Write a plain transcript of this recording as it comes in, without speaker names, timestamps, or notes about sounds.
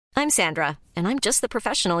I'm Sandra, and I'm just the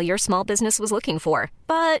professional your small business was looking for.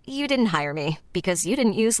 But you didn't hire me because you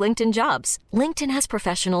didn't use LinkedIn Jobs. LinkedIn has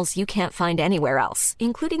professionals you can't find anywhere else,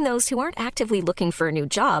 including those who aren't actively looking for a new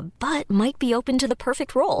job, but might be open to the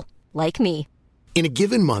perfect role, like me. In a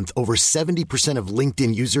given month, over 70% of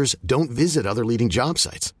LinkedIn users don't visit other leading job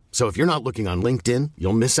sites. So if you're not looking on LinkedIn,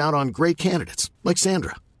 you'll miss out on great candidates like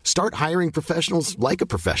Sandra. Start hiring professionals like a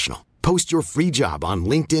professional. Post your free job on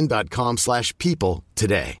linkedin.com/people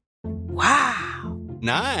today. Wow.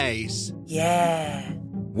 Nice. Yeah.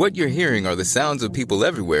 What you're hearing are the sounds of people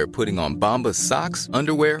everywhere putting on Bombas socks,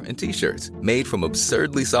 underwear, and T-shirts made from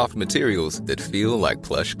absurdly soft materials that feel like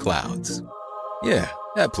plush clouds. Yeah,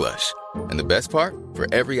 that plush. And the best part? For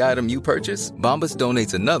every item you purchase, Bombas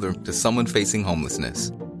donates another to someone facing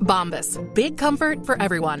homelessness. Bombas. Big comfort for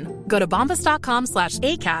everyone. Go to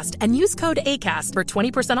bombas.com/ACAST and use code ACAST for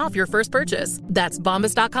 20% off your first purchase. That's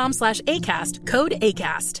bombas.com/ACAST. Code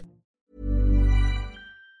ACAST.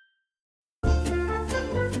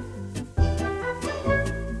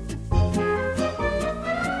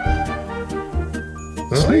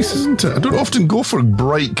 It's nice, isn't it? I don't often go for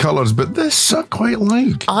bright colours, but this I quite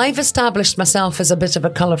like. I've established myself as a bit of a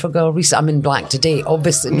colourful girl recently. I'm in black today.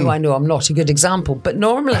 Obviously, I know I'm not a good example, but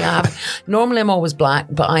normally I'm always black,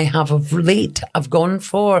 but I have of late, I've gone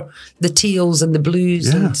for the teals and the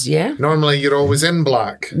blues. Yeah. And Normally you're always in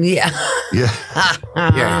black. Yeah. Yeah.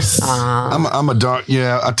 Yes. I'm a dark,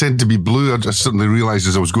 I tend to be blue. I just suddenly realised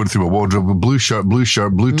as I was going through my wardrobe, a blue shirt, blue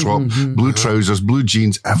top, blue trousers, blue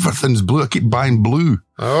jeans, everything's blue. I keep buying blue.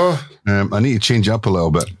 Oh. I need to change up a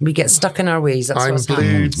little bit. We get stuck in our ways. That's I'm what's blue,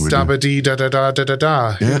 happened. dabba-dee,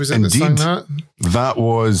 da-da-da-da-da-da. Who was it that sang that? That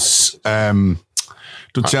was, don't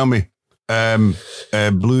tell me,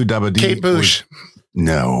 Blue Dabba Dee. Kate Bush.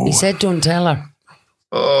 No. He said don't tell her.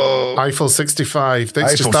 Oh, Eiffel 65. That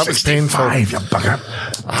was painful. You bugger.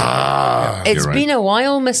 It's been a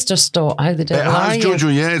while, Mr. Stott. How the devil are you?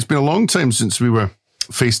 Jojo. Yeah, it's been a long time since we were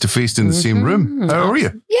face to face in the same room. How are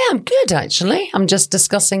you? Yeah, I'm good, actually. I'm just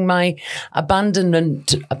discussing my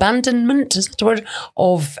abandonment, is that the word,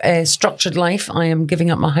 of structured life. I am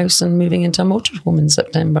giving up my house and moving into a motorhome in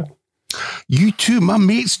September. You too. My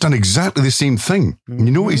mate's done exactly the same thing.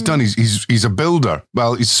 You know what he's done? He's a builder.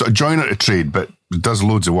 Well, he's sort of joiner to trade, but does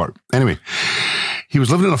loads of work. Anyway, he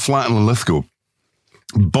was living in a flat in Lithgow,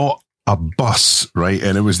 bought a bus, right?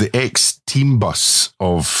 And it was the ex-team bus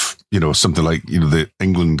of, something like, the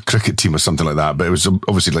England cricket team or something like that. But it was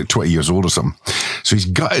obviously like 20 years old or something. So he's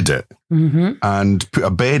gutted it and put a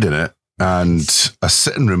bed in it and a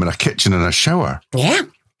sitting room and a kitchen and a shower. Yeah.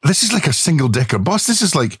 This is like a single-decker bus. This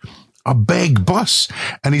is like a big bus.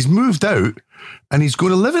 And he's moved out and he's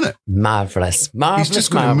going to live in it. Marvellous. He's just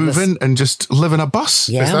going to move in and just live in a bus.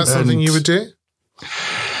 Yeah. Is that something you would do?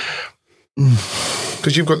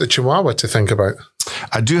 Because you've got the Chihuahua to think about.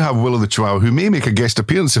 I do have Willow the Chihuahua, who may make a guest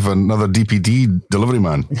appearance if another DPD delivery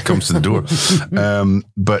man comes to the door.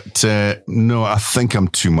 But no, I think I'm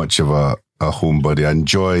too much of a homebody. I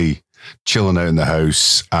enjoy chilling out in the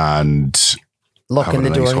house and locking the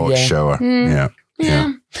nice door. Hot shower. Yeah.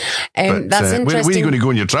 But, that's interesting. Where are you going to go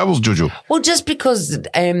on your travels, Jojo? Well, just because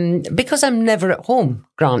I'm never at home,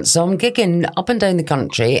 Grant, so I'm gigging up and down the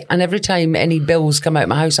country, and every time any bills come out of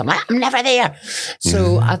my house, I'm like, I'm never there.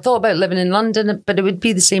 So I thought about living in London, but it would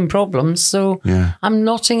be the same problem. So I'm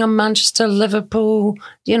Nottingham, Manchester, Liverpool,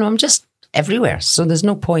 I'm just everywhere. So there's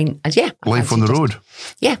no point. Life on the road.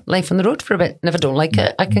 Yeah, life on the road for a bit. And if I don't like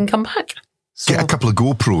it, I can come back. So, get a couple of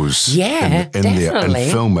GoPros in there and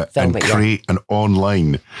film it and create an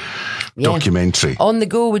online documentary. On the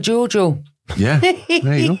go with Jojo. Yeah, there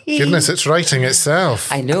you go. Goodness, it's writing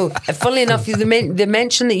itself. I know. Funnily enough, they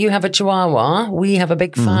mentioned that you have a Chihuahua. We have a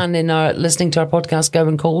big fan in our listening to our podcast.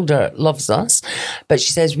 Gowan Calder loves us, but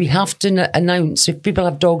she says we have to announce if people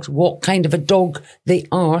have dogs what kind of a dog they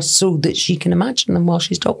are, so that she can imagine them while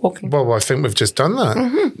she's dog walking. Well, I think we've just done that.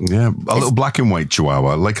 Mm-hmm. Yeah, a little black and white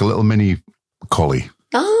Chihuahua, like a little mini collie.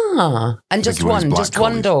 And just one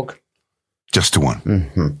dog. Just one.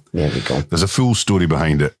 Mm-hmm. There we go. There's a full story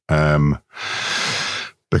behind it.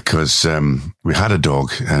 Because we had a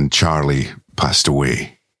dog and Charlie passed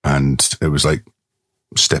away, and it was like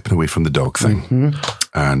stepping away from the dog thing. Mm-hmm.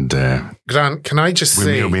 And Grant, can I just say,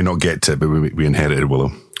 we may or may not get to it, but we inherited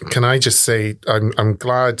Willow. Can I just say, I'm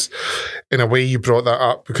glad in a way you brought that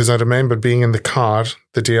up, because I remember being in the car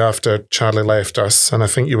the day after Charlie left us, and I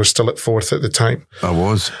think you were still at Forth at the time. I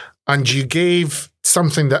was. And you gave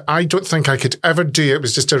something that I don't think I could ever do. It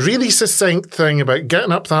was just a really succinct thing about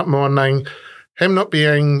getting up that morning, him not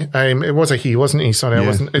being, it was a he, wasn't he? Sorry, I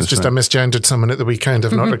wasn't. It's just I misgendered someone at the weekend.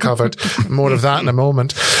 I've not recovered. More of that in a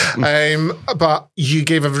moment. But you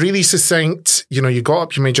gave a really succinct, you got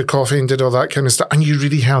up, you made your coffee and did all that kind of stuff, and you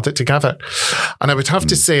really held it together. And I would have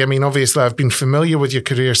to say, obviously I've been familiar with your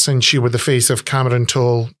career since you were the face of Cameron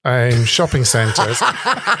Toll shopping centres.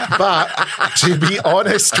 But to be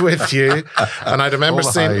honest with you, and I remember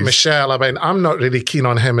saying to Michelle, I'm not really keen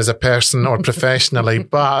on him as a person or professionally,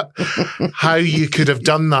 but how you could have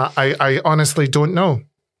done that, I honestly don't know.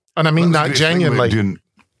 And I mean that genuinely.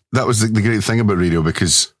 That was the great thing about radio,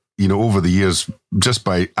 because, over the years, just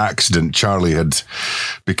by accident, Charlie had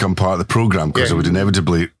become part of the programme, because it would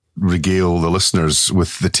inevitably regale the listeners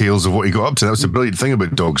with the tales of what he got up to. That was the brilliant thing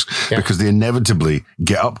about dogs, because they inevitably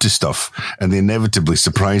get up to stuff and they inevitably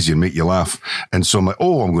surprise you and make you laugh. And so I'm like,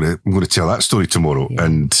 I'm going to tell that story tomorrow. Yeah.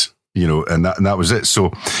 And that was it.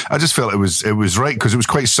 So I just felt it was right, because it was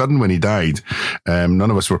quite sudden when he died.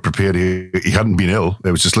 None of us were prepared. He hadn't been ill.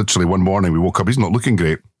 It was just literally one morning we woke up. He's not looking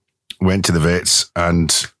great. Went to the vets,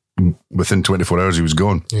 and within 24 hours he was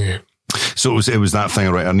gone. Yeah. So it was that thing.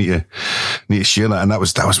 Right, I need to share that, and that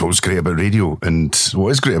was what was great about radio. And what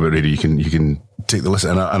is great about radio, you can take the listen,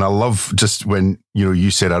 and I love just when you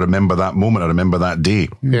said, I remember that moment, I remember that day,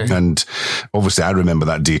 and obviously I remember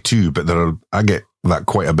that day too. But I get that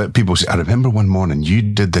quite a bit. People say, I remember one morning you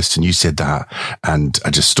did this and you said that, and I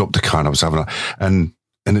just stopped the car and I was having and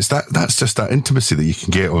it's that's just that intimacy that you can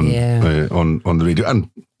get on the radio, and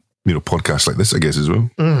podcasts like this, I guess, as well.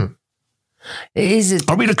 Mm.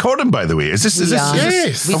 Are we recording, by the way? Is this?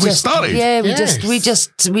 Yes. Have we started? Yeah, we just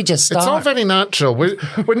started. It's all very natural.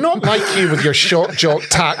 We're not like you with your shock jock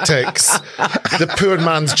tactics. The poor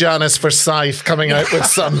man's Janice Forsyth coming out with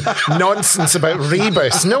some nonsense about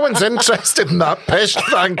Rebus. No one's interested in that pish,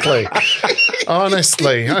 frankly.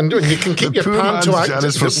 Honestly. And you can keep your panto act.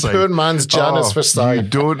 The poor man's Janice Forsyth. You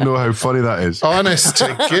don't know how funny that is. Honest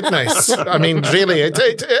to goodness. Really,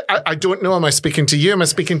 I don't know. Am I speaking to you? Am I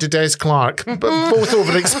speaking to Des Clark? But both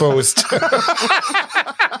overexposed.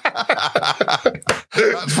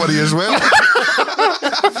 That's funny as well.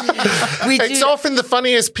 It's often the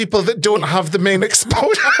funniest people that don't have the main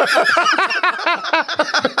exposure.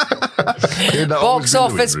 Box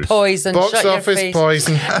office poison. Box office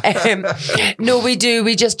poison. No, we do.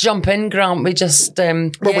 We just jump in, Grant. We just.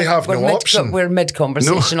 We have no option. We're mid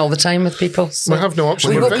conversation all the time with people. So we have no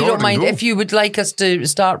option. We hope you don't mind if you would like us to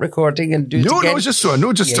start recording and do it again. No, just so I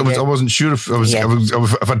know. I wasn't sure if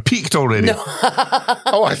if I'd peaked already. No.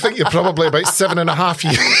 I think you're probably about 7.5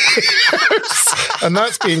 years. And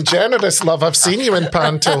that's being generous, love. I've seen you in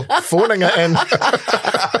panto, phoning it in. How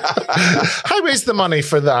is the money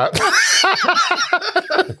for that?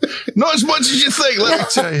 Not as much as you think, let me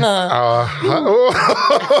tell you.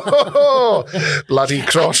 Bloody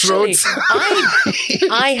crossroads. Actually,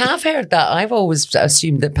 I have heard that. I've always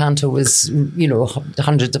assumed that panto was,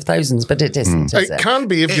 hundreds of thousands, but it isn't. It can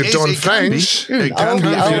be if you're Don French. It can be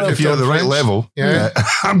if you're at the right level. Yeah.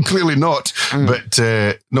 I'm clearly not. But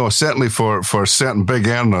no, certainly for certain big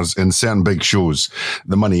earners in certain big shows,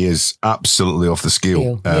 the money is absolutely off the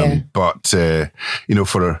scale. But, for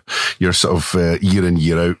your sort of year in,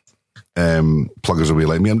 year out, pluggers away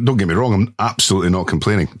like me. And don't get me wrong, I'm absolutely not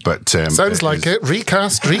complaining. But sounds like it.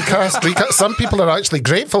 Recast. Some people are actually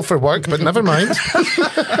grateful for work, but never mind.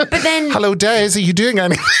 But then, hello, Des. Are you doing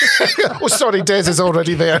anything? Oh, sorry, Des is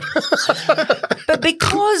already there. But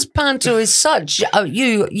because panto is such,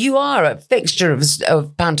 you are a fixture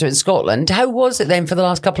of panto in Scotland. How was it then for the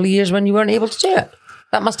last couple of years when you weren't able to do it?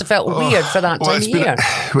 That must have felt weird for that time of year.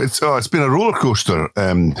 It's been a roller coaster.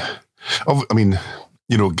 That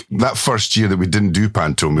first year that we didn't do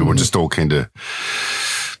panto, we were just all kind of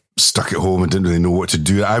stuck at home and didn't really know what to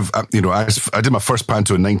do. I did my first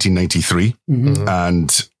panto in 1993,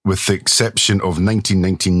 and with the exception of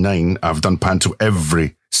 1999, I've done panto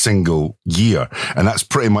every single year, and that's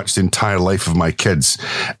pretty much the entire life of my kids.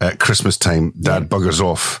 At Christmas time, Dad buggers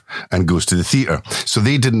off and goes to the theatre, so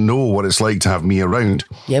they didn't know what it's like to have me around.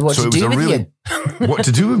 What to do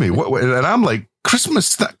with me? And I'm like,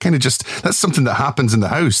 Christmas, that kind of that's something that happens in the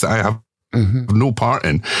house that I have no part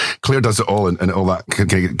in. Claire does it all, and all that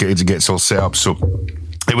gets all set up. So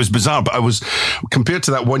it was bizarre, but I was, compared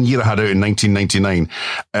to that one year I had out in 1999,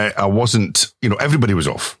 I wasn't, everybody was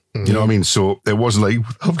off. You know what I mean? So it wasn't like,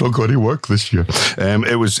 I've not got any work this year.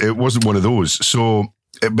 It wasn't one of those. So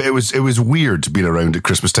it was weird being around at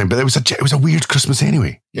Christmas time, but it was a weird Christmas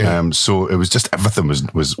anyway. Yeah. So it was just, everything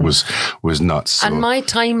was nuts. So. And my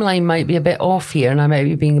timeline might be a bit off here, and I might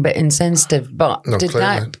be being a bit insensitive, but did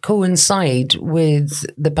that coincide with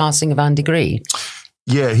the passing of Andy Gray?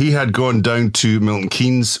 Yeah, he had gone down to Milton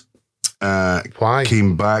Keynes Why?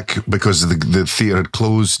 came back because the theatre had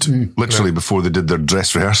closed literally before they did their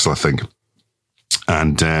dress rehearsal, I think.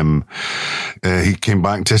 And he came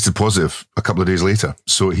back and tested positive a couple of days later.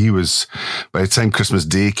 So he was, by the time Christmas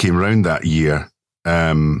Day came round that year,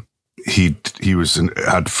 he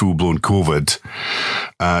had full blown COVID,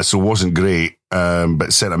 so it wasn't great.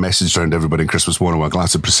 But sent a message around everybody in Christmas morning with a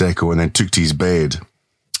glass of prosecco, and then took to his bed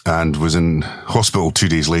and was in hospital 2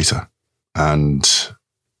 days later, and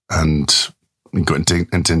got into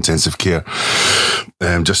intensive care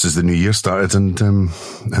just as the new year started, and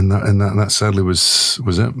that sadly was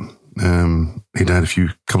it. He died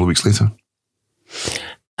a couple of weeks later.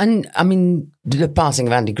 And I mean, the passing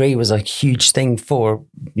of Andy Gray was a huge thing for,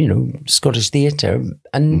 Scottish theatre,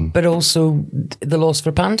 and but also the loss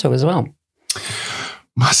for Panto as well.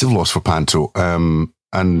 Massive loss for Panto.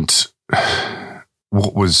 And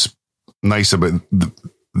what was nice about the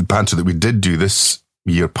Panto that we did do this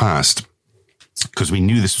year past, because we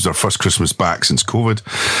knew this was our first Christmas back since COVID.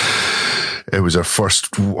 It was our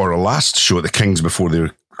first or our last show at the King's before they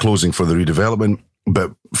were closing for the redevelopment.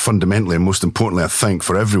 But fundamentally, and most importantly, I think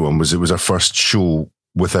for everyone, it was our first show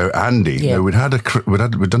without Andy. Yeah. Now,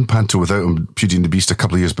 we'd done Panto without him, Beauty and the Beast, a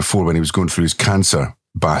couple of years before when he was going through his cancer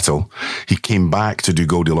battle. He came back to do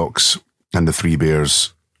Goldilocks and the Three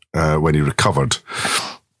Bears when he recovered,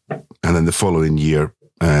 and then the following year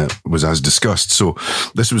was as discussed. So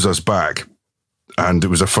this was us back. And it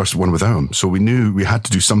was our first one without him. So we knew we had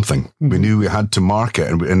to do something. We knew we had to market,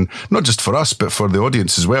 and not just for us, but for the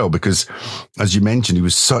audience as well, because as you mentioned, he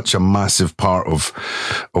was such a massive part of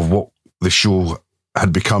what the show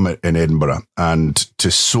had become in Edinburgh, and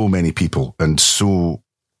to so many people, and so,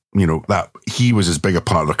 that he was as big a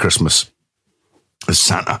part of the Christmas as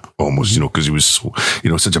Santa almost, because he was so,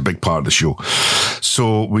 such a big part of the show.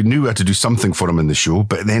 So we knew we had to do something for him in the show,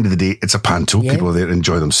 but at the end of the day, it's a Panto. Yep. People are there to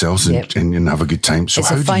enjoy themselves and have a good time. So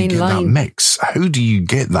how do you get that mix? How do you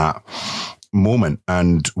get that moment?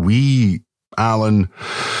 And we, Alan,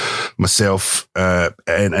 myself, and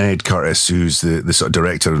Ed Curtis, who's the sort of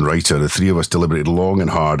director and writer, the three of us deliberated long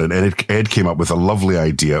and hard, and Ed came up with a lovely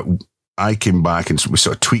idea. I came back and we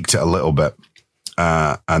sort of tweaked it a little bit,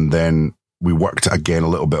 and then we worked again a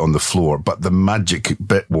little bit on the floor. But the magic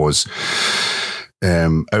bit was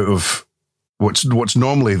out of what's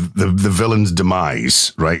normally the villain's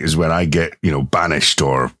demise, right, is when I get, banished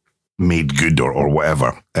or made good or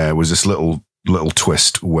whatever. Was this little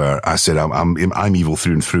twist where I said, I'm evil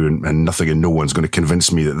through and through, and nothing and no one's going to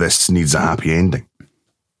convince me that this needs a happy ending.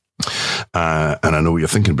 And I know what you're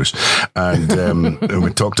thinking, Bruce. And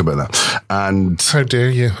we talked about that. And how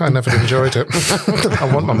dare you? I never enjoyed it.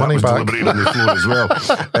 I want my money back. Deliberated on the floor as well.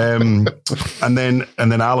 And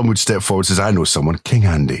then Alan would step forward and says, I know someone, King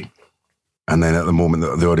Andy. And then at the moment,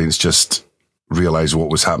 the audience just realised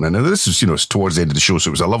what was happening. And this was, it's towards the end of the show, so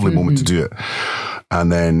it was a lovely moment to do it.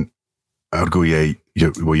 And then I would go,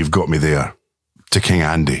 you've got me there, to King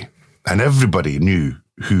Andy. And everybody knew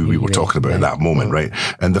who we were talking about at that moment, right?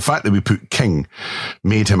 And the fact that we put King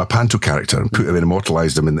made him a Panto character and put him and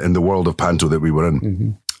immortalised him in the world of Panto that we were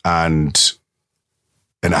in. And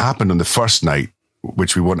it happened on the first night,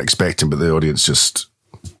 which we weren't expecting, but the audience just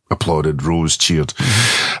applauded, rose, cheered.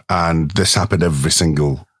 And this happened every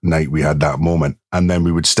single night we had that moment. And then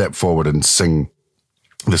we would step forward and sing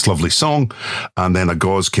this lovely song. And then a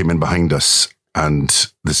gauze came in behind us,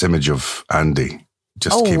 and this image of Andy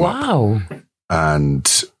just came up. And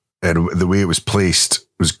the way it was placed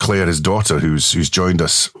was Claire, his daughter, who's joined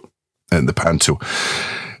us in the Panto.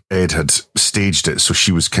 Ed had staged it, so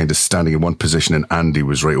she was kind of standing in one position, and Andy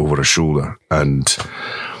was right over her shoulder. And,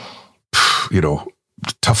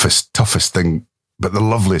 toughest thing, but the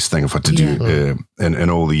loveliest thing I've had to do in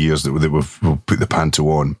all the years that we've put the Panto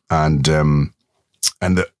on.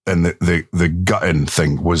 And the gutting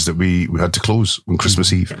thing was that we had to close on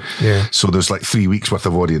Christmas Eve. Yeah. So there's like 3 weeks worth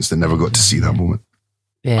of audience that never got to see that moment.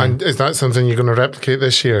 Yeah. And is that something you're going to replicate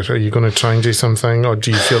this year? Are you going to try and do something, or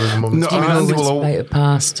do you feel the moment? No, Andy will about the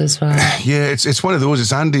past as well. Yeah, it's one of those.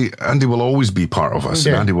 It's Andy. Andy will always be part of us.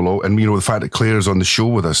 Yeah. Andy will, and the fact that Claire's on the show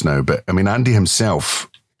with us now. But I mean, Andy himself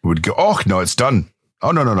would go, "Oh no, it's done.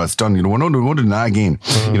 Oh no, it's done. We're not doing that again."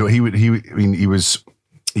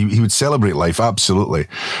 He would celebrate life, absolutely,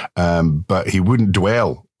 but he wouldn't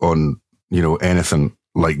dwell on anything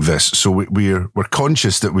like this. So we're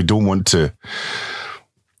conscious that we don't want to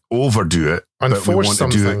overdo it and force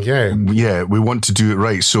something. We want to do it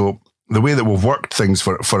right. So the way that we've worked things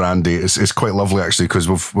for Andy is quite lovely, actually, because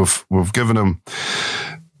we've given him,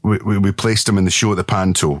 we placed him in the show at the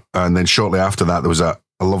Panto, and then shortly after that there was a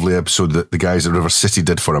lovely episode that the guys at River City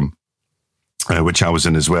did for him. which I was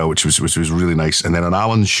in as well, which was really nice. And then on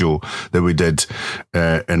Alan's show that we did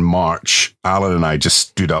in March, Alan and I just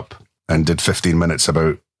stood up and did 15 minutes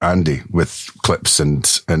about Andy with clips,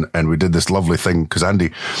 and we did this lovely thing because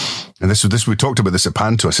Andy, and this we talked about this at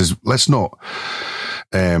Panto. I says, let's not,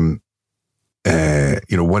 worry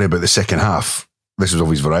about the second half. This was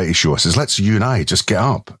always variety show. I says, let's you and I just get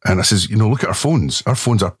up. And I says, look at our phones. Our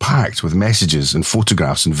phones are packed with messages and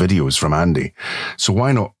photographs and videos from Andy. So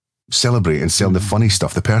why not celebrate and sell the funny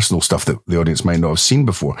stuff, the personal stuff that the audience might not have seen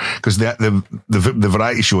before? Because the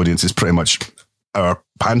variety show audience is pretty much our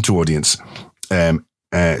Panto audience.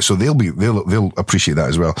 So they'll appreciate that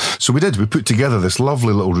as well. So we put together this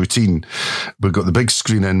lovely little routine. We've got the big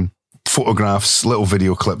screen in, photographs, little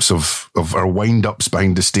video clips of our wind-ups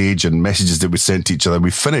behind the stage and messages that we sent to each other.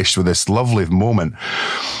 We finished with this lovely moment.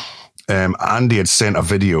 Andy had sent a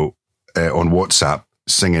video on WhatsApp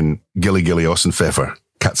singing Gilly Gilly Ossenpfeffer,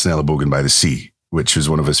 Katzenellenbogen by the Sea, which was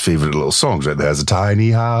one of his favourite little songs, right? There's a tiny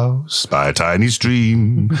house by a tiny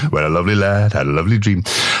stream where a lovely lad had a lovely dream.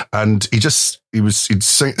 And he'd set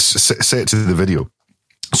it to the video.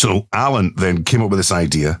 So Alan then came up with this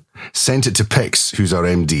idea, sent it to Pix, who's our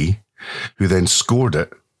MD, who then scored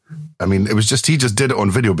it. I mean, he just did it on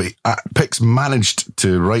video, but Pix managed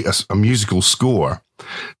to write a musical score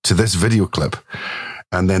to this video clip.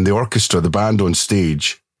 And then the orchestra, the band on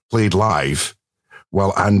stage, played live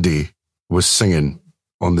while Andy was singing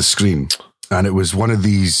on the screen. And it was one of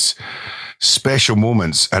these special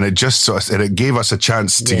moments, and it just it gave us a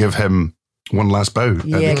chance to give him one last bow.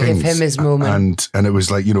 Yeah, give him his moment. And it was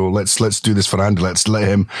like, let's do this for Andy. Let's let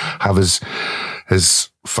him have his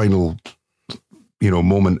final,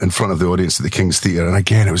 moment in front of the audience at the King's Theatre. And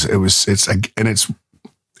again,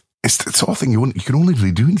 it's the sort of thing you can only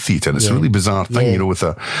really do in theatre. And it's a really bizarre thing,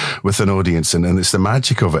 with an audience, and it's the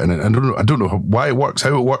magic of it. And I don't know why it works,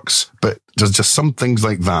 how it works, but there's just some things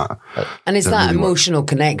like that. And it's that really emotional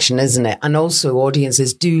connection, isn't it? And also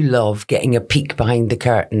audiences do love getting a peek behind the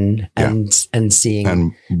curtain and seeing.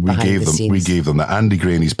 And we gave them the Andy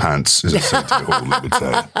Gray in his pants as a thing to hold at the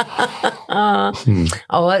time.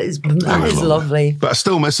 Oh, that is lovely. But I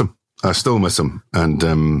still miss him.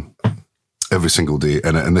 And every single day,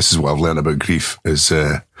 and this is what I've learned about grief is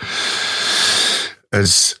there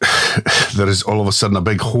is all of a sudden a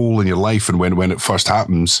big hole in your life, and when it first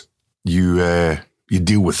happens, you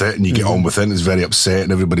deal with it and you get on with it, and it's very upset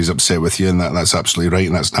and everybody's upset with you, and that's absolutely right,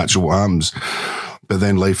 and that's natural what happens. But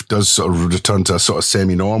then life does sort of return to a sort of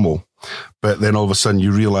semi-normal, but then all of a sudden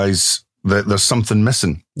you realise that there's something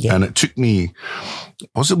missing, and it took me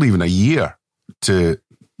possibly even a year to,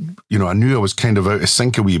 I knew I was kind of out of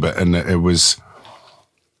sync a wee bit, and it was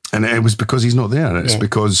because he's not there, and it's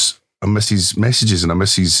because I miss his messages and I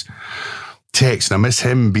miss his texts and I miss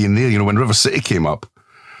him being there. When River City came up,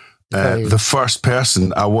 the first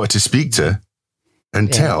person I wanted to speak to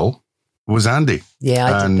and tell was Andy. Yeah,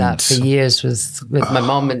 I did that for years with my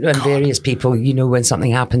mum and various people. When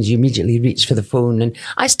something happens, you immediately reach for the phone, and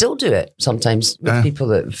I still do it sometimes with people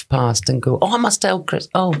that have passed and go, I must tell Chris.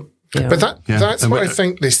 But that's what I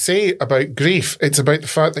think they say about grief. It's about the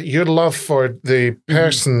fact that your love for the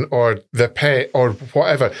person or the pet or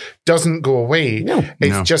whatever doesn't go away. No.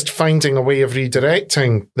 It's just finding a way of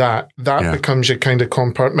redirecting that. That becomes your kind of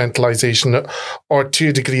compartmentalization, or to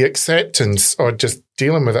a degree acceptance, or just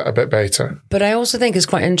dealing with it a bit better. But I also think it's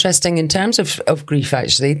quite interesting in terms of grief,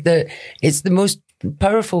 actually, that it's the most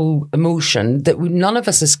powerful emotion that none of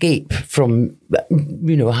us escape from,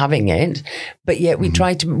 having it, but yet we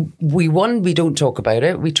try to, we don't talk about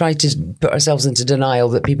it. We try to put ourselves into denial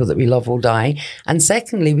that people that we love will die. And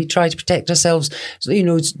secondly, we try to protect ourselves,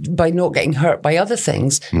 by not getting hurt by other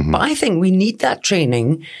things. But I think we need that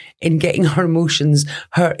training in getting our emotions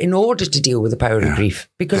hurt in order to deal with the power of grief,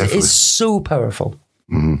 because definitely. It is so powerful.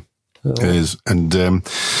 It is. And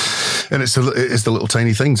it's the little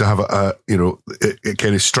tiny things. I have it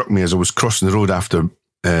kind of struck me as I was crossing the road after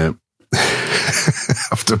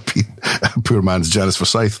being a poor man's Janice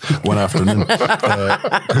Forsyth one afternoon.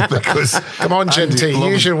 Because come on, Jinty,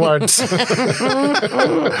 use your words.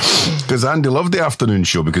 Because Andy loved the afternoon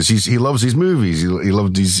show because he loves his movies. He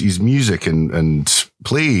loved his music and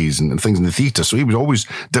plays and things in the theatre. So he was always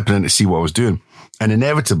dipping in to see what I was doing. And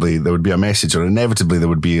inevitably there would be a message, or inevitably there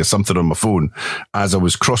would be something on my phone as I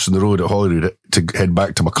was crossing the road at Holyrood to head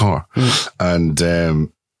back to my car. And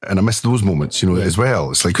I missed those moments, as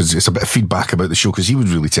well. It's like, cause it's a bit of feedback about the show, because he would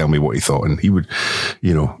really tell me what he thought, and he would,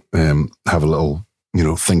 have a little,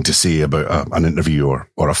 thing to say about an interview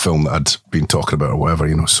or a film that I'd been talking about or whatever,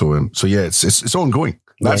 So yeah, it's ongoing.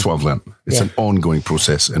 That's what I've learned. It's an ongoing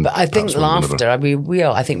process. And but I think laughter, I mean,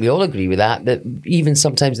 I think we all agree with that even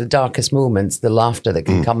sometimes the darkest moments, the laughter that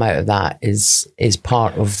can come out of that is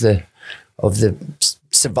part of the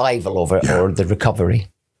survival of it or the recovery.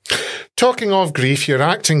 Talking of grief, your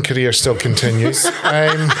acting career still continues.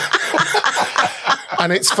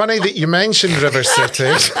 And it's funny that you mentioned River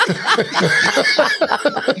City.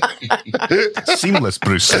 Seamless,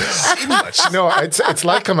 Bruce. Seamless. No, it's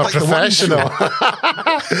like I'm a professional.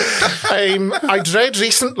 I'd read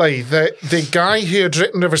recently that the guy who had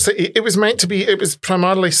written River City, it was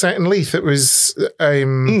primarily set in Leith. It was,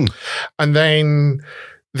 and then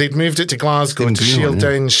they'd moved it to Glasgow to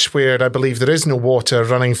Shieldown, where I believe there is no water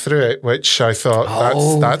running through it, which I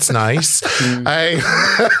thought that's nice.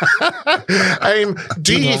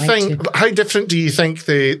 Do you think how different do you think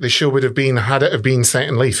the show would have been had it have been set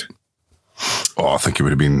in Leith? Oh, I think it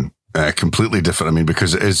would have been completely different. I mean,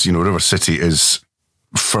 because it is, River City is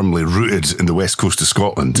firmly rooted in the west coast of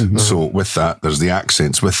Scotland. Mm-hmm. So with that, there's the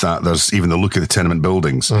accents. With that, there's even the look of the tenement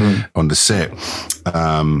buildings on the set,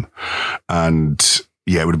 and.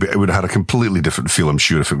 Yeah, it would have had a completely different feel, I'm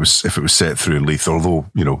sure, if it was set through in Leith. Although,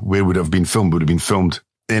 where would it have been filmed? Would have been filmed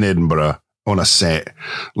in Edinburgh on a set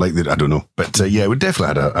like that. I don't know, but it would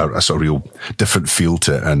definitely had a sort of real different feel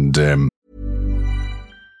to it. And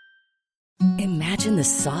imagine the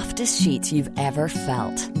softest sheets you've ever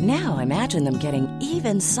felt. Now imagine them getting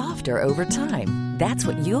even softer over time. That's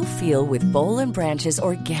what you'll feel with Boll & Branch's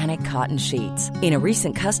organic cotton sheets. In a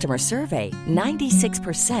recent customer survey,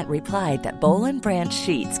 96% replied that Boll & Branch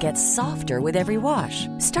sheets get softer with every wash.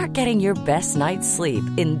 Start getting your best night's sleep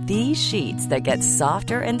in these sheets that get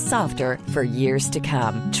softer and softer for years to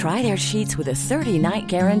come. Try their sheets with a 30-night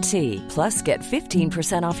guarantee. Plus, get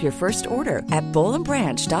 15% off your first order at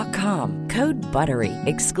bollandbranch.com. Code BUTTERY.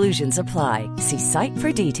 Exclusions apply. See site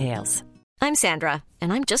for details. I'm Sandra,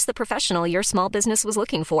 and I'm just the professional your small business was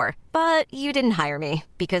looking for. But you didn't hire me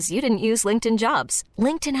because you didn't use LinkedIn Jobs.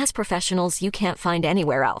 LinkedIn has professionals you can't find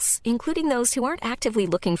anywhere else, including those who aren't actively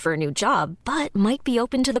looking for a new job, but might be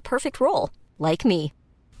open to the perfect role, like me.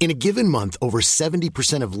 In a given month, over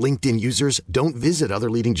 70% of LinkedIn users don't visit other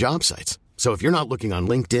leading job sites. So if you're not looking on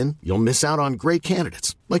LinkedIn, you'll miss out on great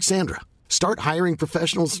candidates like Sandra. Start hiring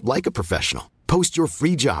professionals like a professional. Post your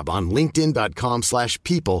free job on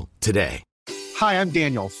linkedin.com/people today. Hi, I'm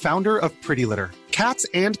Daniel, founder of Pretty Litter. Cats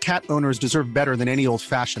and cat owners deserve better than any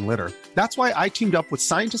old-fashioned litter. That's why I teamed up with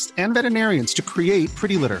scientists and veterinarians to create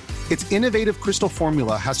Pretty Litter. Its innovative crystal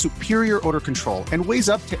formula has superior odor control and weighs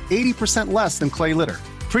up to 80% less than clay litter.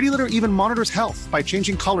 Pretty Litter even monitors health by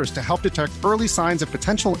changing colors to help detect early signs of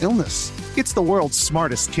potential illness. It's the world's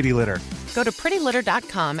smartest kitty litter. Go to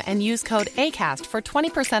prettylitter.com and use code ACAST for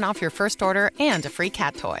 20% off your first order and a free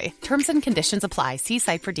cat toy. Terms and conditions apply. See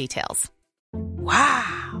site for details.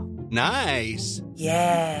 Wow. Nice.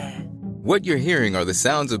 Yeah. What you're hearing are the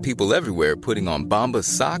sounds of people everywhere putting on Bombas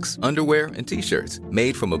socks, underwear, and T-shirts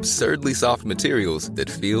made from absurdly soft materials that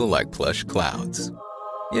feel like plush clouds.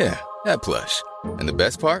 Yeah, that plush. And the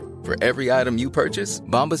best part? For every item you purchase,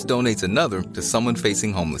 Bombas donates another to someone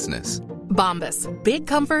facing homelessness. Bombas. Big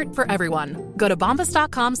comfort for everyone. Go to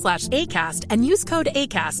bombas.com/ACAST and use code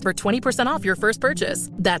ACAST for 20% off your first purchase.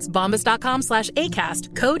 That's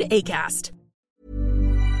bombas.com/ACAST. Code ACAST.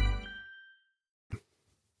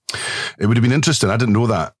 it would have been interesting. I didn't know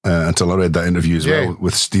that until I read that interview as well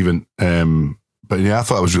with Stephen. But yeah, I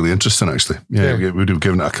thought it was really interesting, actually. Yeah, it would have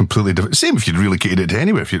given it a completely different... Same if you'd relocated it to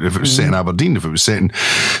anywhere. If it was set in Aberdeen, if it was set in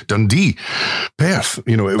Dundee, Perth,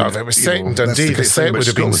 you know... If it was set in Dundee, the set would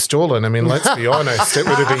have been stolen. I mean, let's be honest. It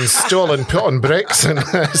would have been stolen, put on bricks and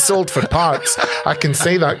sold for parts. I can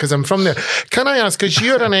say that because I'm from there. Can I ask, because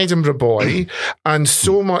you're an Edinburgh boy and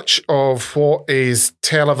so much of what is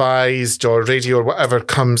televised or radio or whatever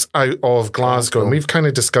comes out of Glasgow, and we've kind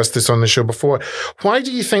of discussed this on the show before, why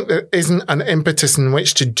do you think there isn't an impetus in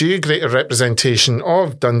which to do greater representation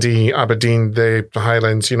of Dundee, Aberdeen, the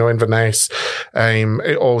Highlands, you know, Inverness?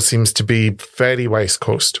 It all seems to be very West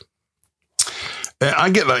Coast. I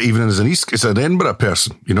get that even as an Edinburgh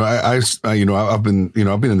person. You know, I've been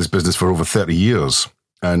in this business for over 30 years,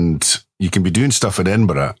 and you can be doing stuff in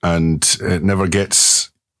Edinburgh, and it never gets.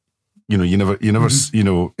 It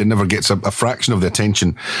never gets a fraction of the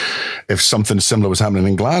attention if something similar was happening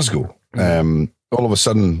in Glasgow. All of a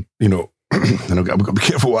sudden, you know. And I've got to be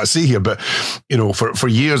careful what I say here, but you know, for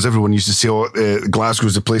years everyone used to say,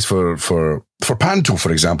 Glasgow's the place for panto,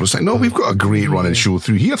 for example. It's like, no, we've got a great running show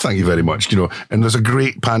through here, thank you very much. You know, and there's a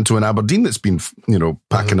great panto in Aberdeen that's been, you know,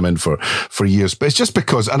 packing them in for years. But it's just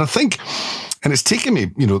because, and I think, and it's taken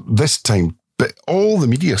me, you know, this time, but all the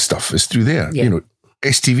media stuff is through there. Yeah. You know,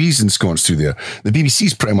 STV's ensconced through there. The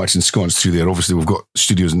BBC's pretty much ensconced through there. Obviously, we've got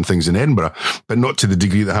studios and things in Edinburgh, but not to the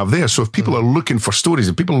degree they have there. So if people are looking for stories,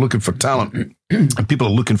 and people are looking for talent, and people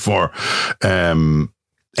are looking for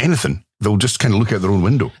anything, they'll just kind of look out their own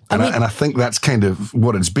window. And I think that's kind of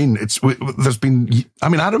what it's been.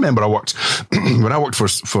 I remember I worked, when I worked for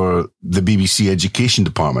the BBC Education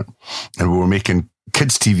Department, and we were making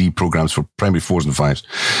kids' TV programs for primary 4s and 5s.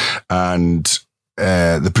 And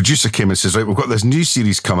the producer came and says, right, we've got this new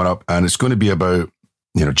series coming up, and it's going to be about,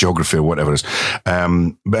 geography or whatever it is.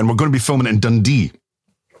 And we're going to be filming it in Dundee.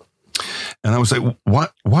 And I was like, why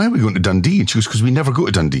are we going to Dundee? And she goes, because we never go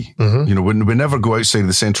to Dundee. Mm-hmm. We never go outside of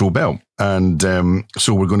the Central Belt. And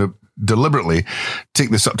so we're going to deliberately take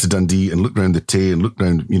this up to Dundee and look around the Tay and look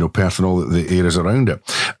around, Perth and all the areas around it.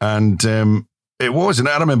 And it was. And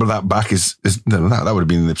I remember that back that would have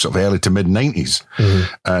been in the sort of early to mid 90s.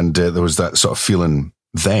 Mm-hmm. And there was that sort of feeling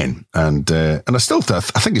then. And I still I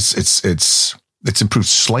think it's improved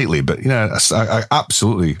slightly, but I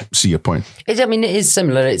absolutely see your point. It is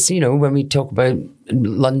similar. It's, when we talk about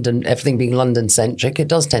London, everything being London-centric, it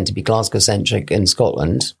does tend to be Glasgow-centric in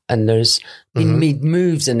Scotland. And there's been made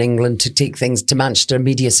moves in England to take things to Manchester,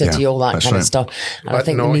 Media City, all that kind of stuff. And but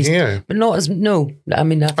not here. But not as, no. I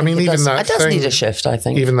think even that it does need a shift, I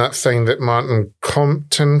think. Even that thing that Martin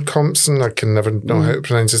Compson, I can never know how to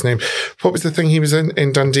pronounce his name. What was the thing he was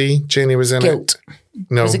in Dundee? Janie was in Guilt.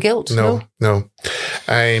 No. Was it Guilt? No.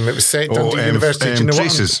 It was set at Dundee University. Do you know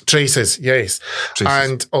Traces. what? Traces, yes.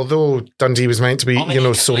 Traces. And although Dundee was meant to be,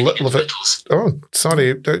 so little of it. Oh,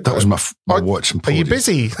 sorry. That was my watch. Are you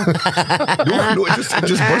busy? No, it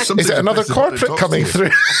just burst. Is it another corporate coming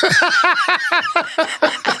through?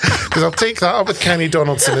 Because I'll take that up with Kenny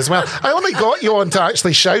Donaldson as well. I only got you on to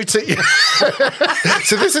actually shout at you.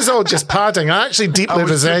 So this is all just padding. I actually deeply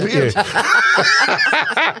resent you.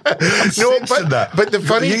 But the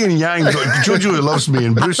funny... Yin and yang, Jojo loves me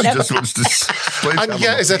and Bruce just wants to... And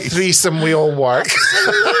yet as a threesome we all work.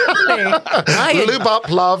 Lube up,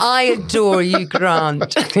 love. I adore you,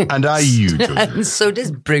 Grant. And I you, Jojo. And so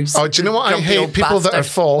does Bruce. Oh, do you know what? I hate people that are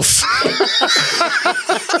false.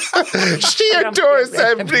 She adores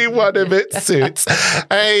every one of its suits.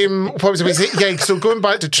 What was I saying? Yeah, so going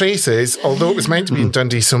back to Traces, although it was meant to be in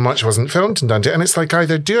Dundee, so much wasn't filmed in Dundee. And it's like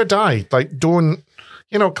either do or die. Like, don't...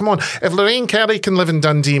 come on. If Lorraine Kelly can live in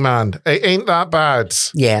Dundee, man, it ain't that bad.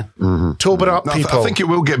 Yeah. Mm-hmm. Tober up, people. I think it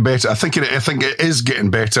will get better. I think it is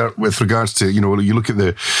getting better with regards to, you look at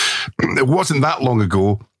it wasn't that long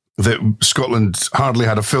ago that Scotland hardly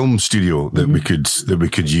had a film studio that we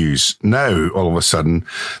could use. Now, all of a sudden,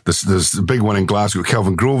 there's the big one in Glasgow,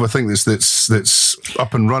 Kelvin Grove, I think that's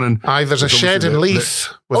up and running. There's a shed in Leith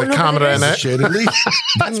with a camera in it. Shed in Leith.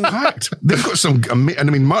 That's packed. They've got some,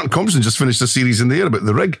 Martin Compson just finished a series in there about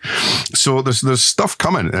the rig. So there's stuff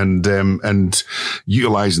coming and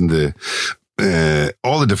utilising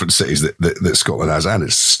all the different cities that Scotland has, and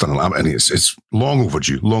it's stunning. It's long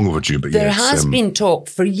overdue. But there has been talk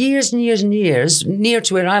for years and years and years, near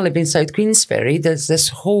to where I live in South Queensferry. There's this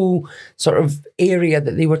whole sort of area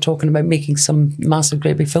that they were talking about making some massive,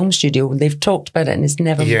 great big film studio, and they've talked about it, and it's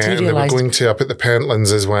never materialised. Yeah, and they were going to up at the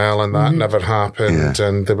Pentlands as well, and that never happened. Yeah.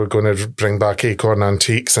 And they were going to bring back Acorn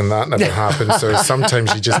Antiques, and that never happened. So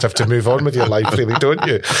sometimes you just have to move on with your life, really, don't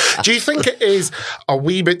you? Do you think it is a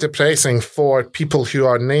wee bit depressing for people who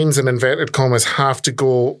are names in inverted commas have to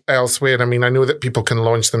go elsewhere? I mean, I know that people can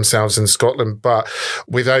launch themselves in Scotland, but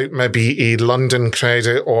without maybe a London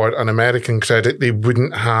credit or an American credit, they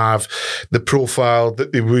wouldn't have the profile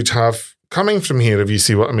that they would have coming from here, if you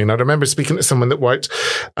see what I mean. I remember speaking to someone that worked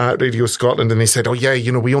at Radio Scotland, and they said,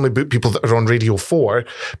 we only book people that are on Radio 4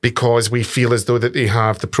 because we feel as though that they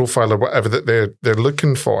have the profile or whatever that they're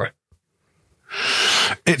looking for.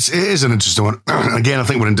 It is an interesting one. Again, I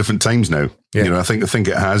think we're in different times now. Yeah. I think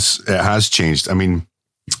it has changed. I mean,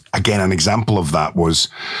 again, an example of that was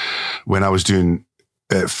when I was doing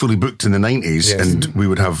Fully Booked in the 90s, and we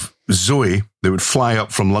would have Zoe. They would fly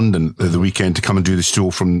up from London the weekend to come and do the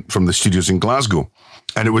show from the studios in Glasgow,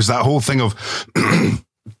 and it was that whole thing of.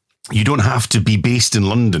 You don't have to be based in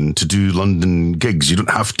London to do London gigs. You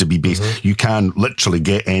don't have to be based. Mm-hmm. You can literally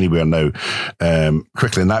get anywhere now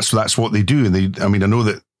quickly, and that's what they do. And I know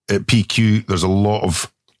that at PQ there's a lot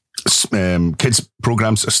of kids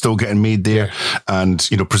programs are still getting made there, and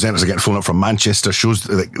presenters are getting phoned up from Manchester. Shows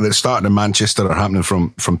that starting in Manchester are happening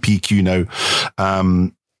from PQ now.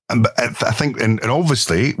 But I think, and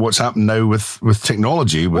obviously, what's happened now with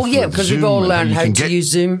technology. Because we've all learned how to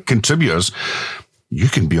use Zoom. Contributors. You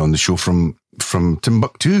can be on the show from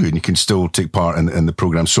Timbuktu and you can still take part in the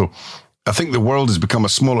program. So I think the world has become a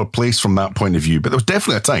smaller place from that point of view. But there was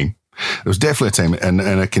definitely a time definitely a time, and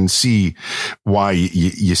I can see why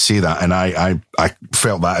you say that, and I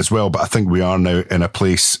felt that as well. But I think we are now in a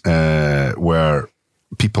place where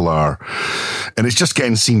people are, and it's just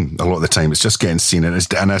getting seen a lot of the time. It's just getting seen, and as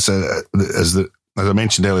I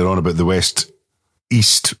mentioned earlier on about the West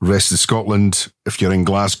East, rest of Scotland, if you're in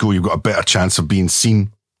Glasgow, you've got a better chance of being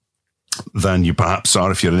seen than you perhaps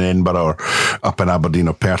are if you're in Edinburgh or up in Aberdeen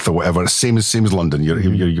or Perth or whatever. Same as London.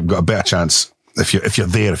 You've got a better chance if you're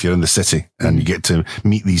there, if you're in the city, and you get to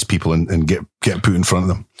meet these people and get put in front of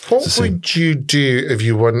them. What would you do if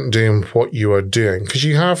you weren't doing what you are doing? Because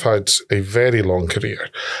you have had a very long career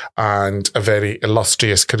and a very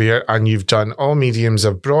illustrious career, and you've done all mediums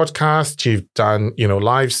of broadcast. You've done,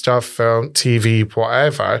 live stuff, film, TV,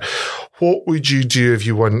 whatever. What would you do if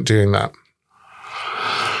you weren't doing that?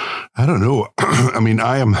 I don't know. I mean,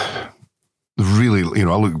 I am really,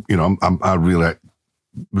 I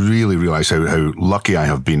really realize how lucky I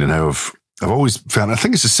have been, and how I've always found, I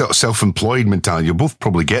think it's a self-employed mentality. You'll both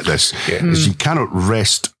probably get this, is you cannot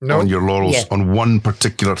rest on your laurels on one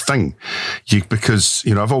particular thing. Because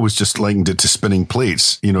I've always just likened it to spinning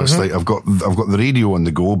plates. It's like I've got the radio on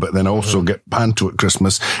the go, but then I also get panto at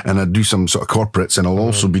Christmas, and I do some sort of corporates, and I'll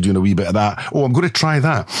also be doing a wee bit of that. Oh, I'm going to try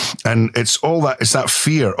that. And it's that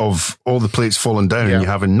fear of all the plates falling down and you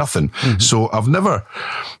having nothing. So I've never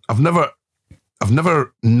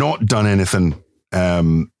not done anything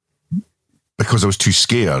because I was too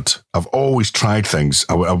scared. I've always tried things.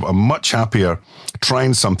 I'm much happier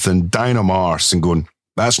trying something down on my arse and going,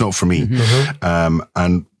 that's not for me.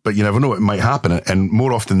 But you never know, it might happen. And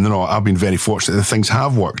more often than not, I've been very fortunate that things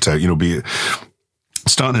have worked out. Be it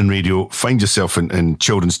starting in radio, find yourself in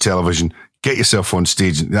children's television, get yourself on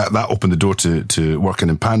stage. That opened the door to working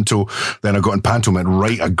in panto. Then I got in panto and went,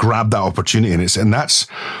 right, I grabbed that opportunity. And that's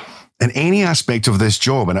in any aspect of this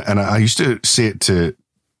job. And I used to say it to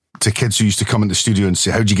kids who used to come into the studio and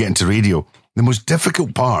say, how'd you get into radio? The most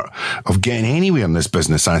difficult part of getting anywhere in this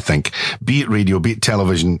business, I think, be it radio, be it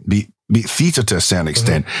television, be it theatre to a certain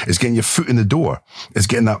extent, is getting your foot in the door. Is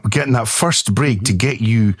getting that first break to get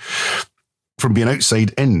you from being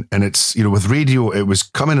outside in. And it's, with radio, it was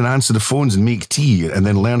come in and answer the phones and make tea, and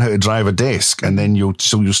then learn how to drive a desk, and then you'll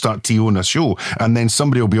start TOing a show, and then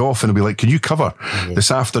somebody will be off and it'll be like, can you cover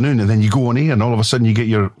this afternoon? And then you go on air, and all of a sudden you get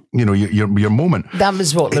your moment. That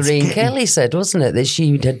was what Lorraine Kelly said, wasn't it? That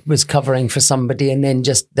she was covering for somebody, and then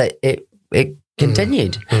just that it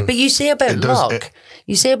continued. But you say about luck.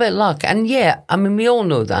 You say about luck, and we all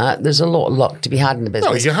know that there's a lot of luck to be had in the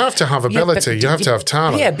business. No, you have to have ability. You have to have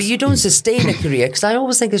talent. Yeah, but you don't sustain a career, because I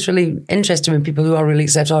always think it's really interesting when people who are really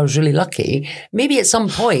accept, I was really lucky, maybe at some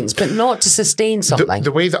points, but not to sustain something.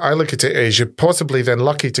 The way that I look at it is, you're possibly then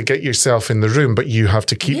lucky to get yourself in the room, but you have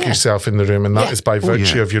to keep yourself in the room, and that is by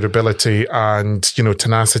virtue of your ability and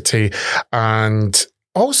tenacity, and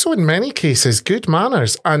also in many cases good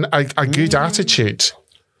manners and a good attitude.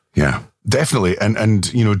 Yeah. Definitely, and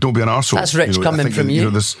don't be an arsehole. That's rich coming from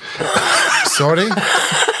you. Sorry?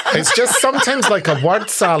 It's just sometimes like a word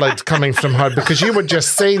salad coming from her, because you were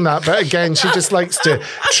just saying that, but again, she just likes to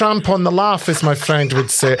tramp on the laugh, as my friend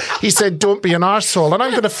would say. He said, don't be an arsehole, and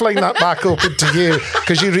I'm going to fling that back open to you,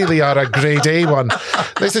 because you really are a grade A one.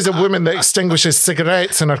 This is a woman that extinguishes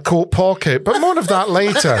cigarettes in her coat pocket, but more of that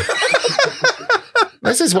later.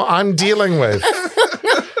 This is what I'm dealing with.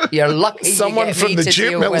 You're lucky. Someone from the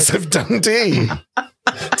jute mills of Dundee.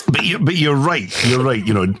 But you're right. You're right.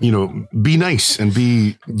 Be nice and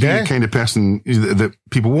be the kind of person that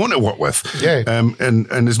people want to work with. Yeah.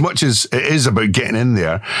 And as much as it is about getting in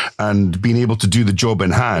there and being able to do the job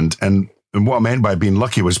in hand, and what I meant by being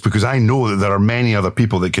lucky was because I know that there are many other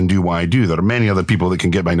people that can do what I do. There are many other people that can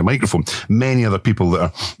get behind a microphone. Many other people that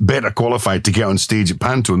are better qualified to get on stage at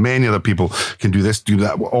panto. And many other people can do this, do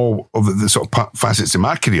that, all of the sort of facets of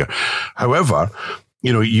my career. However,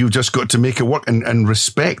 you've just got to make it work and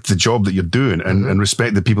respect the job that you're doing, and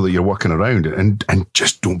respect the people that you're working around, and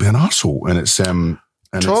just don't be an arsehole. And it's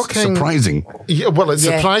it's surprising. Yeah, well, it's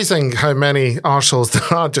surprising how many arseholes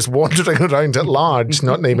there are just wandering around at large,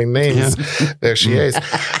 not naming names. Yeah. There she is.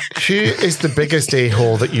 Who is the biggest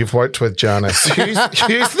a-hole that you've worked with, Janice? Who's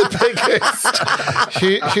the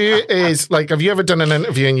biggest? Who is, like, have you ever done an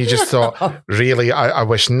interview and you just thought, really, I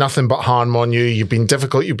wish nothing but harm on you, you've been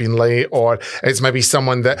difficult, you've been late, or it's maybe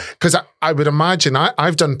someone that, because I would imagine,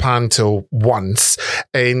 I've done panto once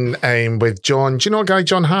with John, do you know a guy,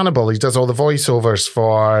 John Hannibal? He does all the voiceovers for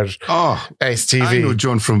STV. I know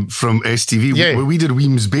John from STV. Yeah. We did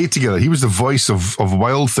Weems Bay together. He was the voice of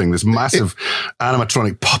Wild Thing, this massive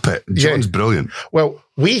animatronic puppet. John's brilliant. Well,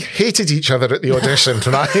 we hated each other at the audition,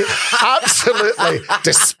 right? Absolutely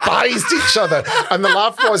despised each other. And the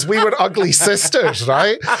laugh was we were ugly sisters,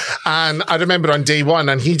 right? And I remember on day one,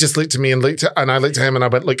 and he just looked at me and I looked at him and I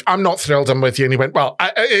went, look, I'm not thrilled I'm with you. And he went, well,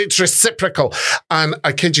 it's reciprocal. And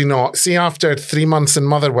I kid you not, see, after 3 months in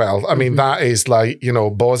Motherwell, I mean, that is like, you know,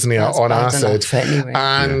 Bosnia That's on acid. Anyway.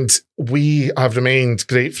 And we have remained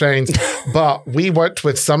great friends, but we worked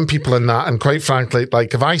with some people in that. And quite frankly,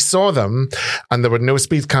 like if I saw them and there were no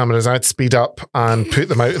speed cameras, I'd speed up and put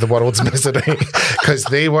them out of the world's misery because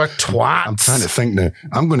they were twats. I'm trying to think now.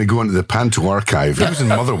 I'm going to go into the Panto archive. It was in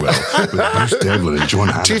Motherwell with Bruce Devlin and John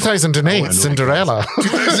Hannah. 2008, Cinderella.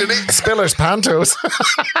 2008. Spiller's Pantos.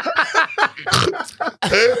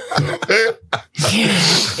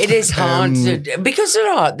 It is hard because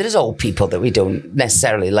there's old people that we don't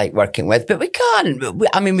necessarily like working with, but we can't.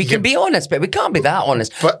 We can be honest, but we can't be that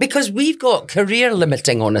honest because we've got career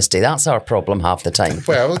limiting honesty. That's our problem half the time.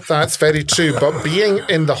 Well, that's very true. But being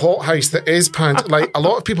in the hothouse that is Panto, like a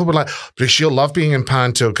lot of people were like, Bruce, you'll love being in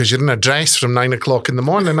Panto because you're in a dress from 9 o'clock in the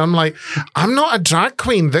morning. I'm like, I'm not a drag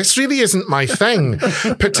queen. This really isn't my thing.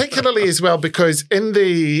 Particularly as well because in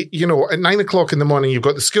the, you know, at 9 o'clock in the morning, you've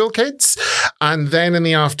got the school kids. And then in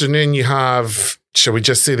the afternoon, you have, shall we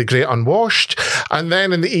just say, the great unwashed. And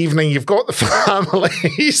then in the evening, you've got the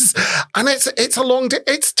families. And it's a long day.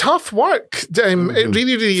 It's tough work. It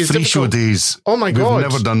really, really is 3 difficult. show days. Oh, my God. We've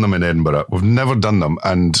never done them in Edinburgh. We've never done them.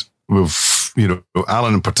 And we've, you know,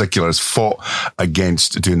 Alan in particular has fought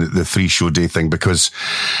against doing the 3 show day thing because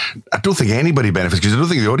I don't think anybody benefits because I don't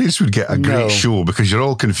think the audience would get a great show because you're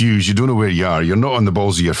all confused. You don't know where you are. You're not on the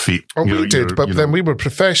balls of your feet. Oh, we did, but then we were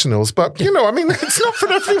professionals. But, you know, I mean, it's not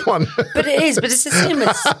for everyone. But it is. But it's the same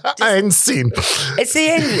as... End scene. It's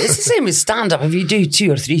the same as stand-up. If you do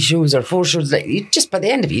 2 or 3 shows or 4 shows, like, you just by the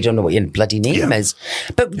end of it, you don't know what your bloody name is.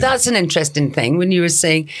 But that's an interesting thing when you were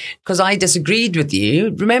saying, because I disagreed with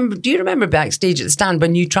you. Do you remember backstage at the stand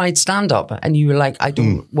when you tried stand-up and you were like, I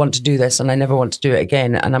don't want to do this and I never want to do it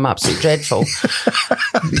again and I'm absolutely dreadful.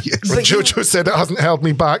 Yes. But Jojo said it hasn't held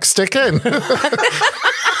me back, stick in.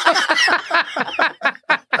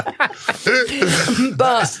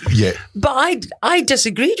 But I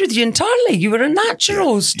disagreed with you entirely. You were a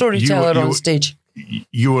natural storyteller on stage.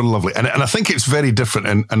 You were lovely. And I think it's very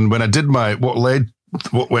different. And when I did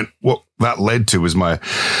what that led to was my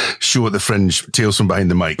show at the Fringe, Tales from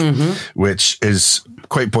Behind the Mic, which is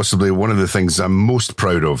quite possibly one of the things I'm most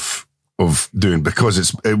proud of doing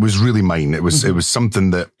because it was really mine. It was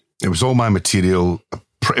something that it was all my material. I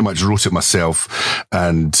pretty much wrote it myself,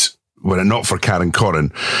 and were it not for Karen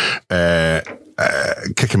Corrin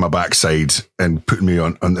kicking my backside and putting me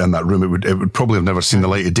on that room, it would probably have never seen the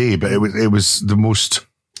light of day. But it was the most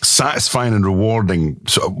satisfying and rewarding,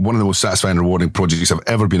 one of the most satisfying and rewarding projects I've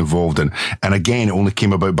ever been involved in. And again, it only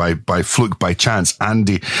came about by fluke, by chance.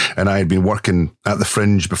 Andy and I had been working at the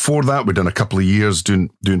Fringe before that. We'd done a couple of years doing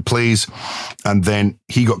plays. And then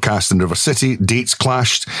he got cast in River City. Dates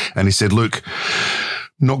clashed. And he said, look,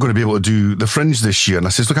 not going to be able to do the Fringe this year. And I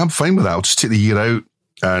says, look, I'm fine with that. I'll just take the year out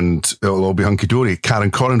and it'll all be hunky-dory. Karen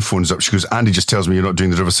Corrin phones up. She goes, Andy just tells me you're not doing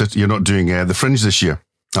the River City. You're not doing the Fringe this year.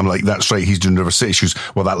 I'm like, that's right, he's doing River City. She goes,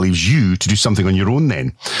 well, that leaves you to do something on your own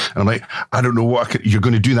then. And I'm like, I don't know what you're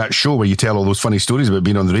going to do that show where you tell all those funny stories about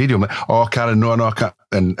being on the radio. I'm like, oh, Karen, no, I can't.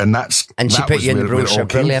 And she put you in the brochure,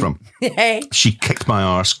 brilliant. She kicked my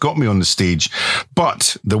arse, got me on the stage.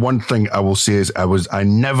 But the one thing I will say is I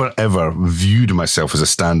never ever viewed myself as a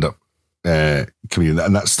stand-up comedian,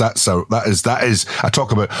 and that is I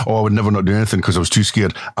talk about, I would never not do anything because I was too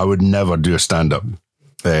scared. I would never do a stand-up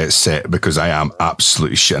set because I am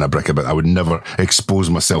absolutely shitting a brick about it. I would never expose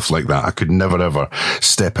myself like that. I could never ever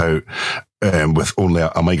step out with only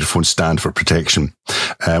a microphone stand for protection.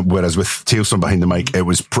 Whereas with Tales from Behind the Mic, it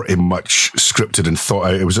was pretty much scripted and thought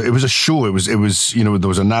out. It was a show. It was you know, there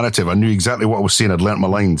was a narrative. I knew exactly what I was saying. I'd learnt my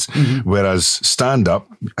lines. Mm-hmm. Whereas stand up,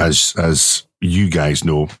 as you guys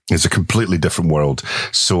know, is a completely different world.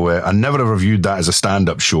 So I never ever viewed that as a stand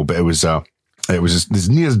up show, but it was as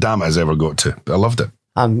near as damn it as I ever got to. I loved it.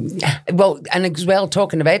 Well, and as well,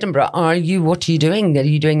 talking of Edinburgh, what are you doing? Are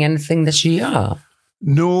you doing anything this year?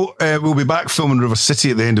 No, we'll be back filming River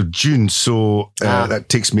City at the end of June, so that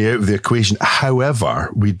takes me out of the equation.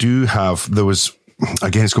 However, we do have,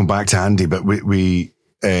 again, it's going back to Andy, but we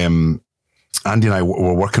Andy and I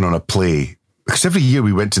were working on a play, because every year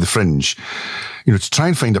we went to the Fringe, you know, to try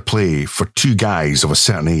and find a play for 2 guys of a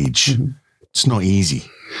certain age. Mm-hmm. It's not easy,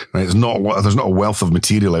 right? There's not a wealth of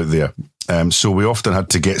material out there. So we often had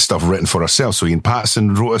to get stuff written for ourselves. So Ian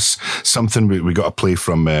Patterson wrote us something. We got a play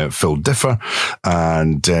from Phil Differ,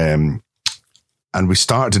 and And we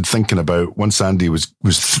started thinking about, once Andy was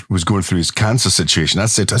going through his cancer situation, I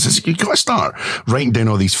said, you got to start writing down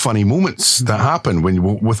all these funny moments that happen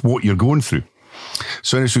with what you're going through.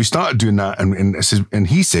 So anyway, we started doing that, and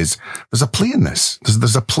he says, there's a play in this.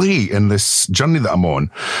 There's a play in this journey that I'm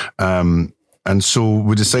on. And so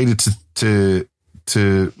we decided to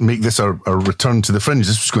make this our return to the Fringe.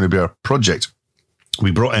 This was going to be our project.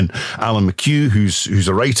 We brought in Alan McHugh, who's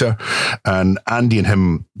a writer, and Andy and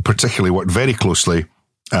him particularly worked very closely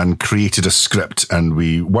and created a script. And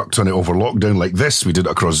we worked on it over lockdown like this. We did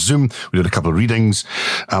it across Zoom. We did a couple of readings.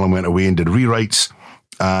 Alan went away and did rewrites.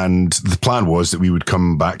 And the plan was that we would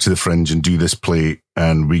come back to the Fringe and do this play.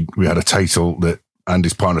 And we had a title that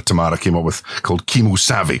Andy's partner Tamara came up with called Chemo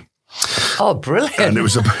Savvy. Oh, brilliant. And it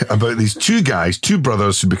was about these two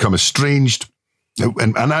brothers who become estranged.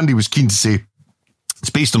 And Andy was keen to say, it's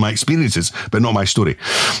based on my experiences, but not my story.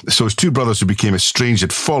 So it's two brothers who became estranged,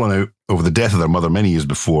 had fallen out over the death of their mother many years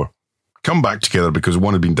before, come back together because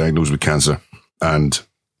one had been diagnosed with cancer and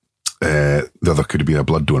the other could have been a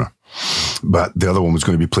blood donor. But the other one was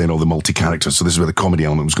going to be playing all the multi-characters. So this is where the comedy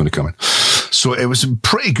element was going to come in. So it was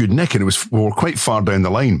pretty good, Nick, and we were quite far down the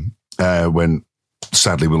line when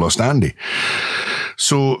sadly we lost Andy.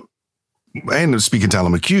 So I ended up speaking to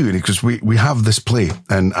Alan McHugh because we have this play,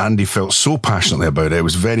 and Andy felt so passionately about it. It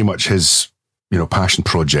was very much his, passion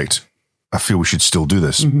project. I feel we should still do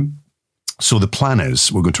this. Mm-hmm. So the plan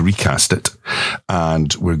is we're going to recast it,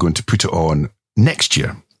 and we're going to put it on next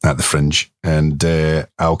year at the Fringe, and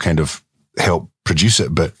I'll kind of help produce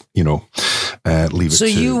it, but leave it. So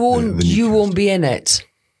to you won't be in it.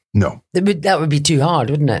 No, that would be too hard,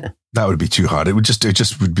 wouldn't it? That would be too hard. It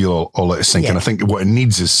just would be all out of sync. Yeah. And I think what it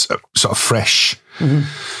needs is sort of fresh,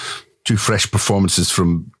 two fresh performances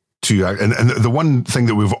from two. And the one thing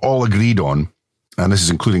that we've all agreed on, and this is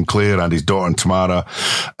including Claire and his daughter and Tamara,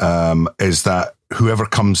 is that whoever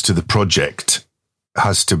comes to the project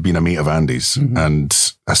has to be a mate of Andy's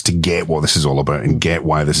and has to get what this is all about and get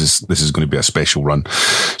why this is going to be a special run.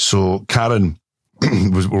 So Karen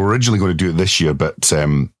we were originally going to do it this year, but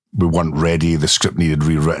we weren't ready. The script needed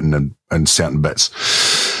rewritten and certain bits.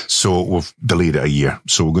 So we've delayed it a year.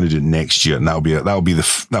 So we're going to do it next year. And that'll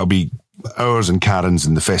be ours and Karen's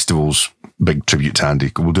and the festival's big tribute to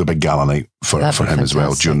Andy. We'll do a big gala night for him as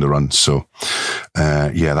well during the run. So,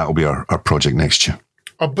 that'll be our project next year.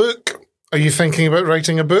 A book? Are you thinking about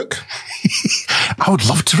writing a book? I would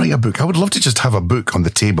love to write a book. I would love to just have a book on the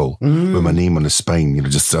table with my name on the spine,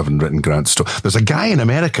 just having written Grant Stott. There's a guy in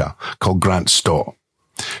America called Grant Stott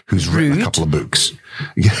who's written a couple of books.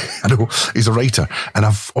 Yeah, I know. He's a writer. And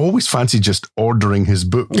I've always fancied just ordering his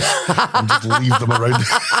books and just leave them around,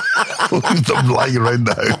 leave them lying around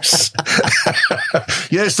the house.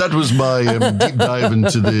 Yes, that was my deep dive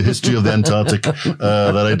into the history of the Antarctic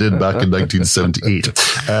that I did back in 1978.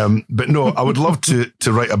 But no, I would love to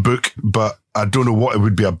write a book, but I don't know what it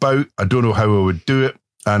would be about. I don't know how I would do it.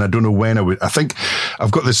 And I don't know when I would. I think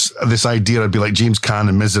I've got this idea. I'd be like James Caan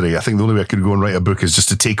in Misery. I think the only way I could go and write a book is just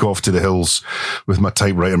to take off to the hills with my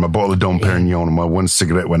typewriter, my bottle of Dom Perignon, and my one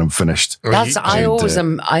cigarette when I'm finished. I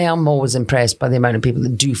am always impressed by the amount of people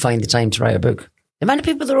that do find the time to write a book. The amount of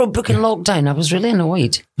people that wrote a book in lockdown, I was really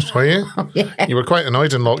annoyed. Were you? Yeah. You were quite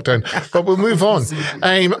annoyed in lockdown. But we'll move on.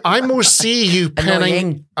 I more see you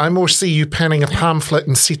penning a pamphlet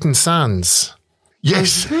in Seaton Sands.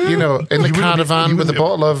 Yes. In the caravan with a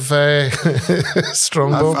bottle of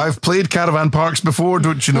Strongbow. I've played caravan parks before,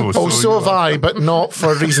 don't you know? So have I, but not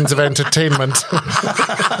for reasons of entertainment.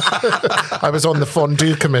 I was on the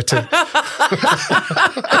fondue committee.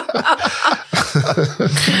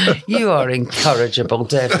 You are incorrigible,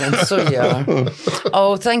 Devin. So you are.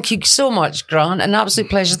 Oh, thank you so much, Grant. An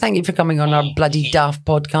absolute pleasure. Thank you for coming on our bloody daft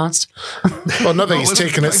podcast. Well, not that he's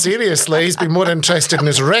taken it seriously. He's been more interested in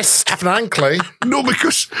his wrist, frankly. No,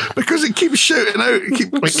 because it keeps shouting out.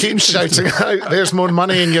 It keeps shouting out. There's more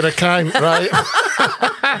money in your account, right?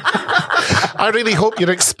 I really hope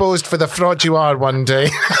you're exposed for the fraud you are one day.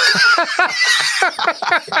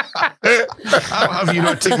 I'll have you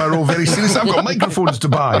not take my role very seriously. I've got microphones to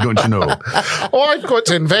buy, don't you know? Oh, I've got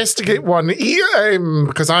to investigate one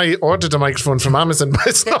because I ordered a microphone from Amazon, but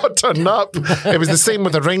it's not turned up. It was the same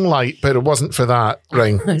with a ring light, but it wasn't for that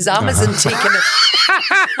ring. Is Amazon taking it?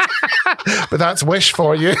 But that's wish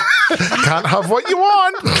for you. Can't have what you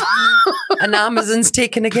want. And Amazon's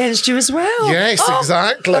taken against you as well. Yes,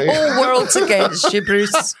 exactly. The whole world's against you,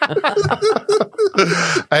 Bruce.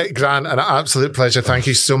 Grant, an absolute pleasure. Thank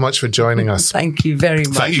you so much for joining us. Thank you very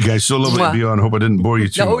much. Thank you guys. So lovely to be on. Hope I didn't bore you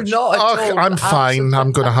too much. No, not at all. I'm fine.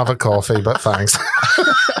 I'm going to have a coffee, but thanks.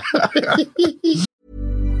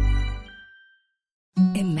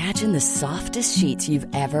 Imagine imagine the softest sheets you've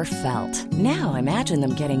ever felt. Now imagine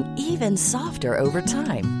them getting even softer over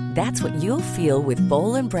time. That's what you'll feel with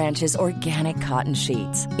Boll & Branch's organic cotton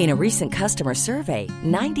sheets. In a recent customer survey,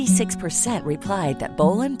 96% replied that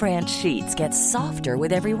Boll & Branch sheets get softer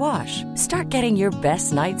with every wash. Start getting your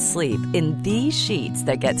best night's sleep in these sheets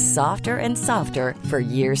that get softer and softer for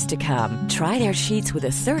years to come. Try their sheets with a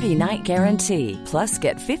 30-night guarantee. Plus,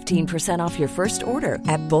 get 15% off your first order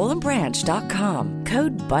at bollandbranch.com.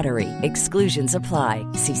 Code BUTTERY. Exclusions apply.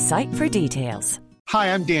 See site for details.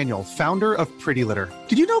 Hi, I'm Daniel, founder of Pretty Litter.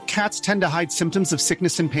 Did you know cats tend to hide symptoms of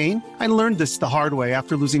sickness and pain? I learned this the hard way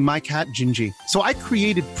after losing my cat, Gingy. So I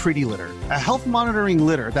created Pretty Litter, a health monitoring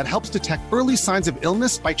litter that helps detect early signs of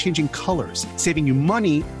illness by changing colors, saving you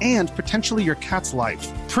money and potentially your cat's life.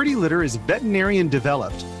 Pretty Litter is veterinarian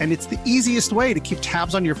developed, and it's the easiest way to keep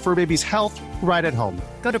tabs on your fur baby's health right at home.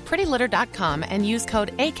 Go to prettylitter.com and use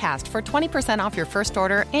code ACAST for 20% off your first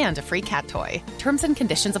order and a free cat toy. Terms and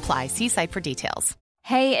conditions apply. See site for details.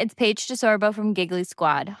 Hey, it's Paige DeSorbo from Giggly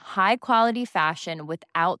Squad. High quality fashion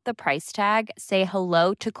without the price tag. Say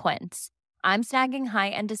hello to Quince. I'm snagging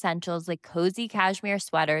high-end essentials like cozy cashmere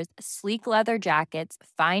sweaters, sleek leather jackets,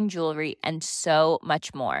 fine jewelry, and so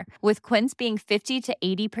much more. With Quince being 50 to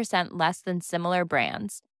 80% less than similar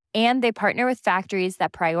brands. And they partner with factories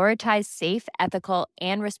that prioritize safe, ethical,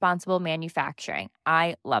 and responsible manufacturing.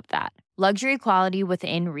 I love that. Luxury quality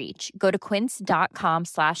within reach. Go to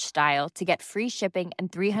quince.com/style to get free shipping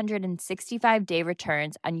and 365-day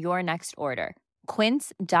returns on your next order.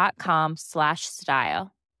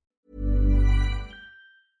 Quince.com/style.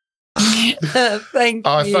 Thank you.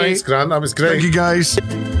 Oh, thanks, Grant. That was great. Thank you, guys.